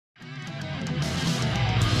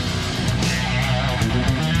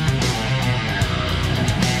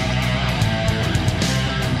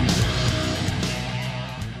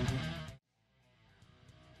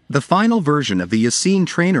The final version of the Yasin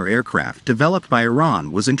trainer aircraft developed by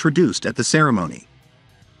Iran was introduced at the ceremony.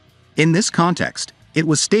 In this context, it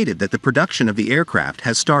was stated that the production of the aircraft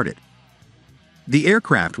has started. The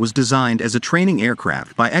aircraft was designed as a training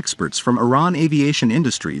aircraft by experts from Iran Aviation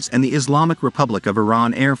Industries and the Islamic Republic of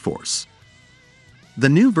Iran Air Force. The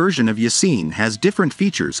new version of Yasin has different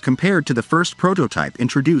features compared to the first prototype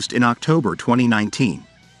introduced in October 2019.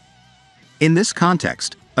 In this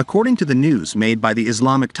context, according to the news made by the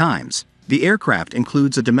Islamic Times, the aircraft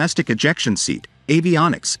includes a domestic ejection seat,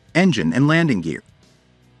 avionics, engine and landing gear.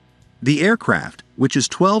 The aircraft, which is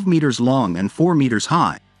 12 meters long and 4 meters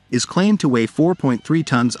high, is claimed to weigh 4.3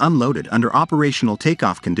 tons unloaded under operational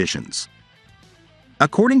takeoff conditions.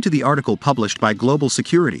 According to the article published by Global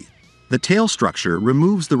Security, the tail structure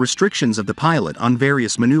removes the restrictions of the pilot on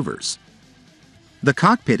various maneuvers. The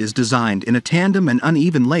cockpit is designed in a tandem and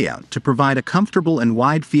uneven layout to provide a comfortable and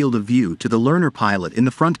wide field of view to the learner pilot in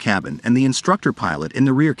the front cabin and the instructor pilot in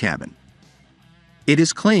the rear cabin. It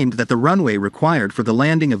is claimed that the runway required for the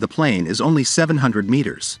landing of the plane is only 700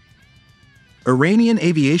 meters. Iranian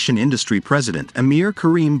Aviation Industry President Amir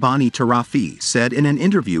Karim Bani Tarafi said in an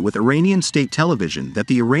interview with Iranian state television that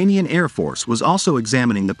the Iranian Air Force was also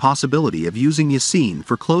examining the possibility of using Yasin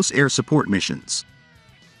for close air support missions.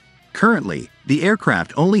 Currently, the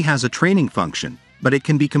aircraft only has a training function, but it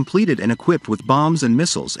can be completed and equipped with bombs and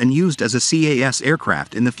missiles and used as a CAS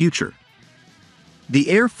aircraft in the future. The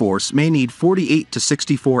Air Force may need 48 to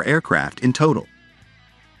 64 aircraft in total.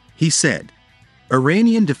 He said,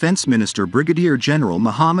 Iranian Defense Minister Brigadier General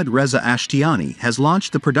Mohammad Reza Ashtiani has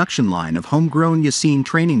launched the production line of homegrown Yasin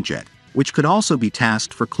training jet, which could also be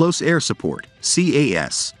tasked for close air support,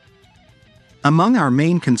 CAS. Among our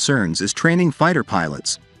main concerns is training fighter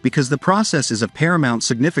pilots, because the process is of paramount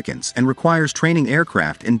significance and requires training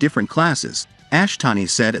aircraft in different classes, Ashtani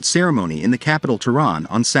said at ceremony in the capital Tehran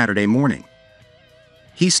on Saturday morning.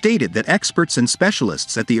 He stated that experts and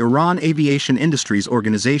specialists at the Iran Aviation Industries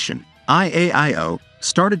Organization, IAIO,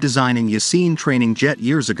 started designing Yasin training jet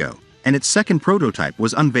years ago, and its second prototype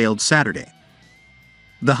was unveiled Saturday.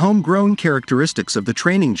 The homegrown characteristics of the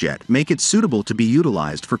training jet make it suitable to be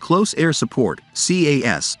utilized for close air support,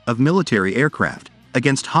 CAS, of military aircraft,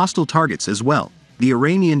 against hostile targets as well, the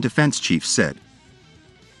Iranian defense chief said.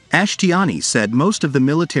 Ashtiani said most of the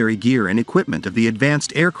military gear and equipment of the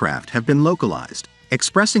advanced aircraft have been localized,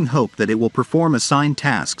 expressing hope that it will perform assigned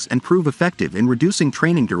tasks and prove effective in reducing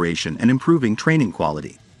training duration and improving training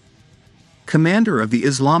quality. Commander of the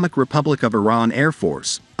Islamic Republic of Iran Air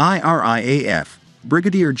Force, IRIAF,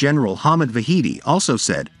 Brigadier General Hamid Vahidi also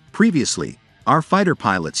said, previously, our fighter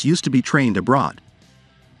pilots used to be trained abroad.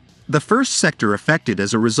 The first sector affected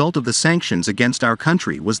as a result of the sanctions against our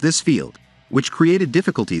country was this field, which created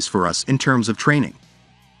difficulties for us in terms of training.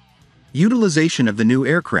 Utilization of the new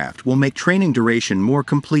aircraft will make training duration more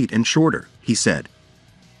complete and shorter, he said.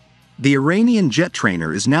 The Iranian jet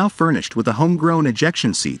trainer is now furnished with a homegrown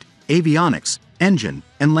ejection seat, avionics, engine,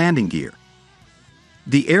 and landing gear.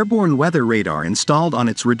 The airborne weather radar installed on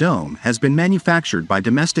its radome has been manufactured by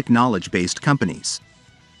domestic knowledge-based companies.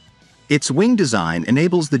 Its wing design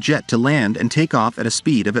enables the jet to land and take off at a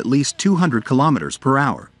speed of at least 200 kilometers per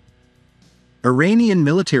hour. Iranian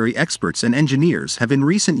military experts and engineers have in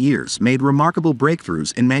recent years made remarkable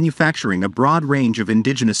breakthroughs in manufacturing a broad range of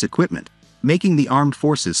indigenous equipment, making the armed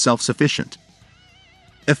forces self-sufficient.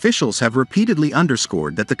 Officials have repeatedly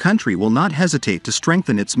underscored that the country will not hesitate to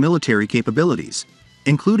strengthen its military capabilities,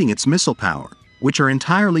 including its missile power, which are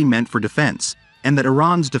entirely meant for defense, and that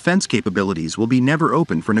Iran's defense capabilities will be never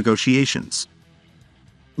open for negotiations.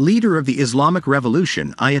 Leader of the Islamic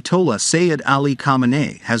Revolution Ayatollah Sayyid Ali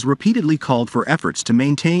Khamenei has repeatedly called for efforts to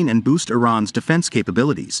maintain and boost Iran's defense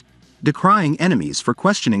capabilities, decrying enemies for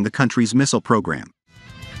questioning the country's missile program.